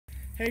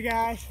Hey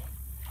guys,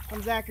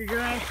 I'm Zachary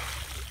Gray,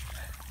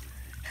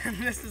 and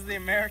this is the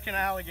American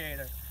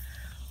Alligator.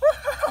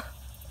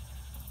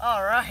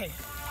 All right.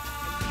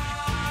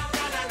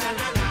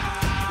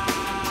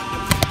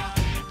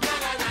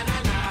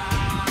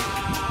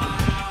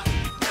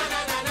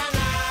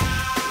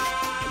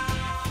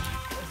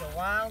 There's a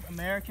wild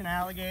American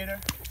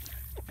alligator,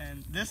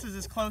 and this is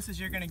as close as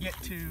you're gonna get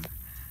to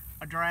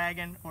a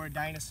dragon or a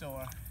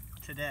dinosaur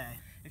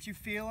today. If you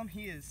feel him,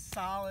 he is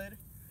solid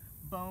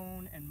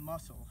bone and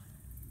muscle.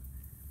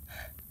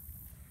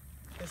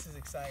 This is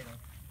exciting.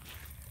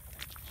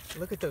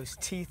 Look at those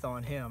teeth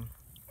on him.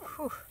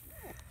 Whew.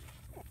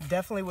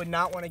 Definitely would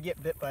not want to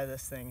get bit by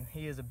this thing.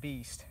 He is a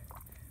beast.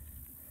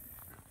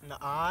 And the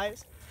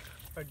eyes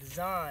are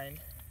designed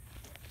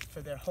for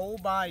their whole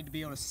body to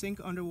be able to sink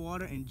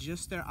underwater and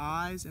just their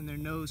eyes and their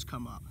nose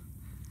come up.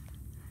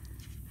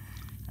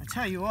 I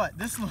tell you what,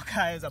 this little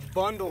guy is a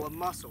bundle of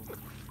muscle.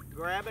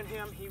 Grabbing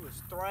him, he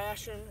was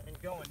thrashing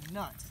and going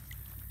nuts.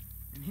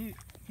 And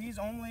he's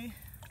only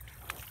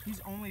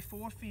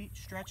 4 feet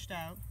stretched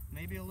out,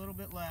 maybe a little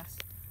bit less,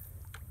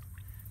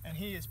 and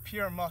he is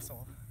pure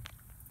muscle.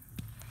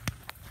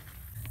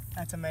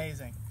 That's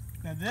amazing.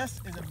 Now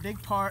this is a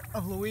big part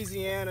of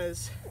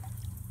Louisiana's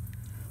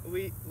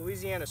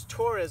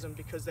tourism,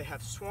 because they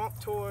have swamp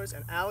tours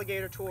and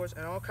alligator tours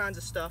and all kinds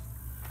of stuff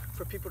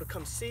for people to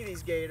come see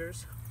these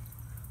gators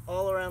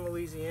all around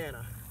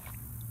Louisiana.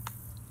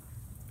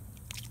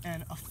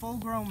 And a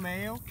full-grown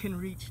male can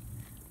reach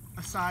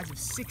a size of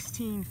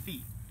 16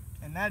 feet,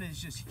 and that is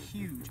just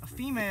huge. A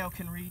female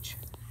can reach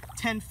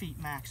 10 feet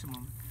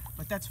maximum,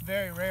 but that's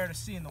very rare to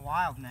see in the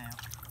wild now.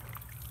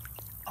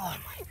 Oh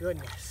my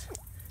goodness.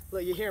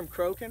 Look, you hear him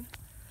croaking?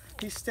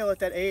 He's still at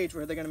that age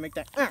where they're gonna make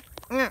that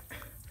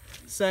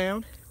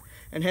sound,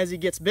 and as he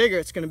gets bigger,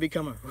 it's gonna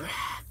become a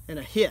and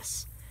a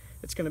hiss.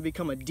 It's gonna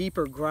become a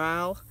deeper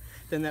growl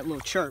than that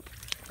little chirp.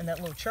 And that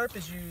little chirp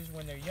is used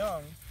when they're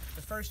young.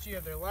 The first year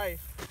of their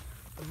life,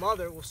 the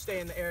mother will stay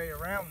in the area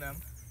around them.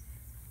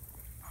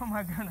 Oh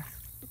my goodness,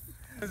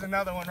 there's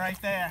another one right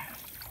there.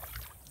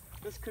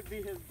 This could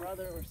be his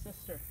brother or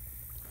sister.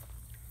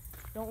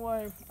 Don't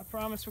worry, I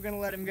promise we're gonna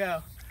let him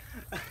go.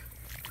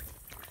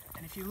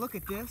 And if you look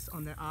at this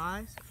on their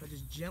eyes, if I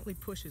just gently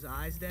push his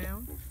eyes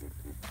down,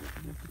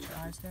 put your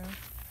eyes down,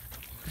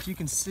 if you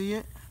can see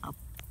it,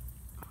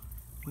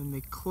 when they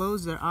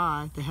close their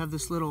eye, they have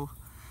this little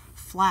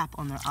flap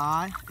on their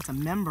eye. It's a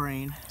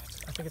membrane.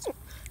 I think it's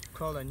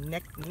called a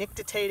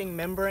nictitating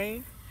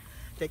membrane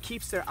that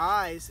keeps their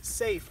eyes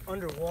safe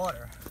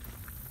underwater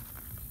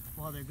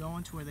while they're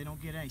going to where they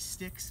don't get any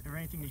sticks or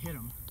anything to hit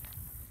them.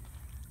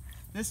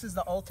 This is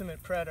the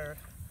ultimate predator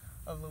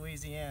of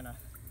Louisiana.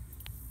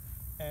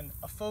 And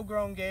a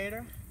full-grown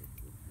gator,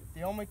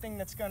 the only thing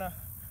that's gonna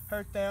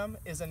hurt them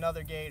is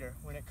another gator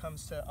when it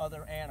comes to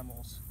other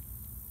animals.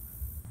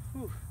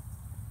 Whew.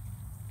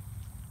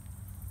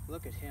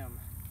 Look at him.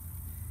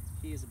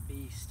 He is a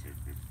beast.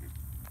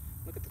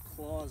 Look at the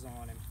claws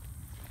on him.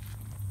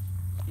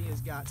 He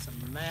has got some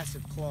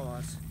massive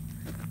claws.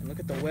 And look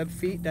at the web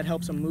feet. That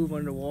helps them move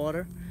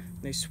underwater.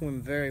 And they swim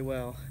very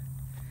well.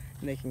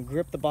 And they can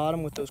grip the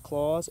bottom with those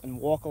claws and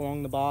walk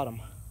along the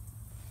bottom.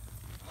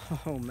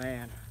 Oh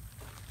man,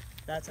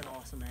 that's an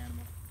awesome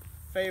animal.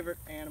 Favorite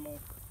animal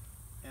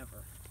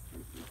ever.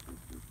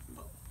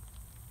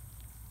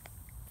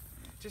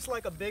 Just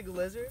like a big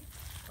lizard,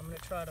 I'm gonna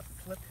try to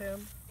flip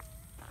him.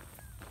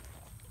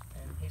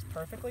 And he's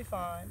perfectly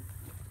fine,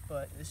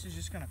 but this is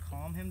just gonna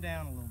calm him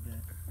down a little bit.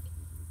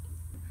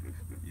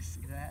 You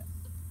see that?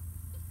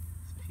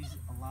 So he's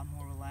a lot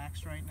more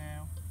relaxed right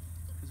now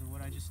because of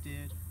what I just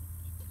did.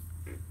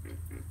 See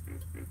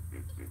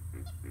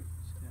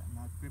that? I'm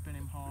not gripping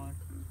him hard.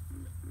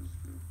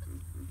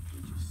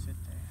 Just sit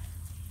there.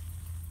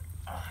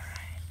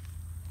 Alright.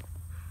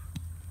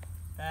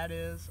 That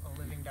is a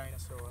living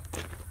dinosaur.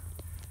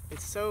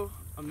 It's so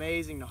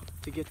amazing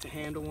to get to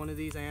handle one of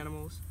these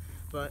animals,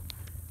 but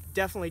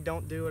definitely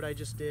don't do what I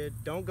just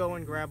did. Don't go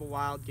and grab a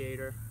wild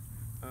gator.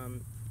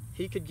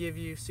 He could give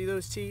you, see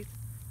those teeth?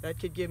 That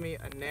could give me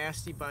a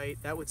nasty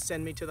bite. That would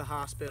send me to the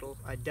hospital.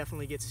 I'd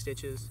definitely get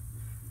stitches.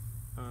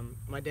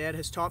 My dad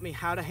has taught me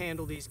how to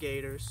handle these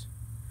gators,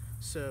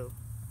 so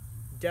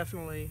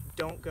definitely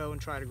don't go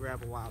and try to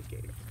grab a wild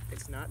gator.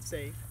 It's not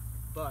safe,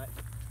 but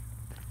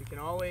you can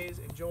always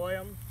enjoy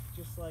them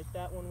just like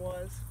that one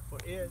was, or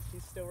is.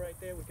 He's still right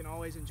there. We can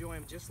always enjoy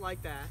him just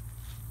like that,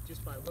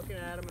 just by looking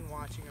at him and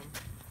watching him,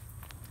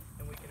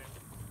 and we can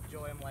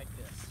enjoy him like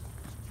this.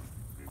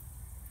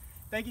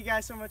 Thank you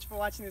guys so much for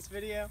watching this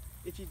video.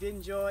 If you did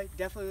enjoy,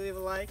 definitely leave a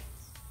like,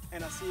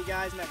 and I'll see you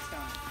guys next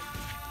time.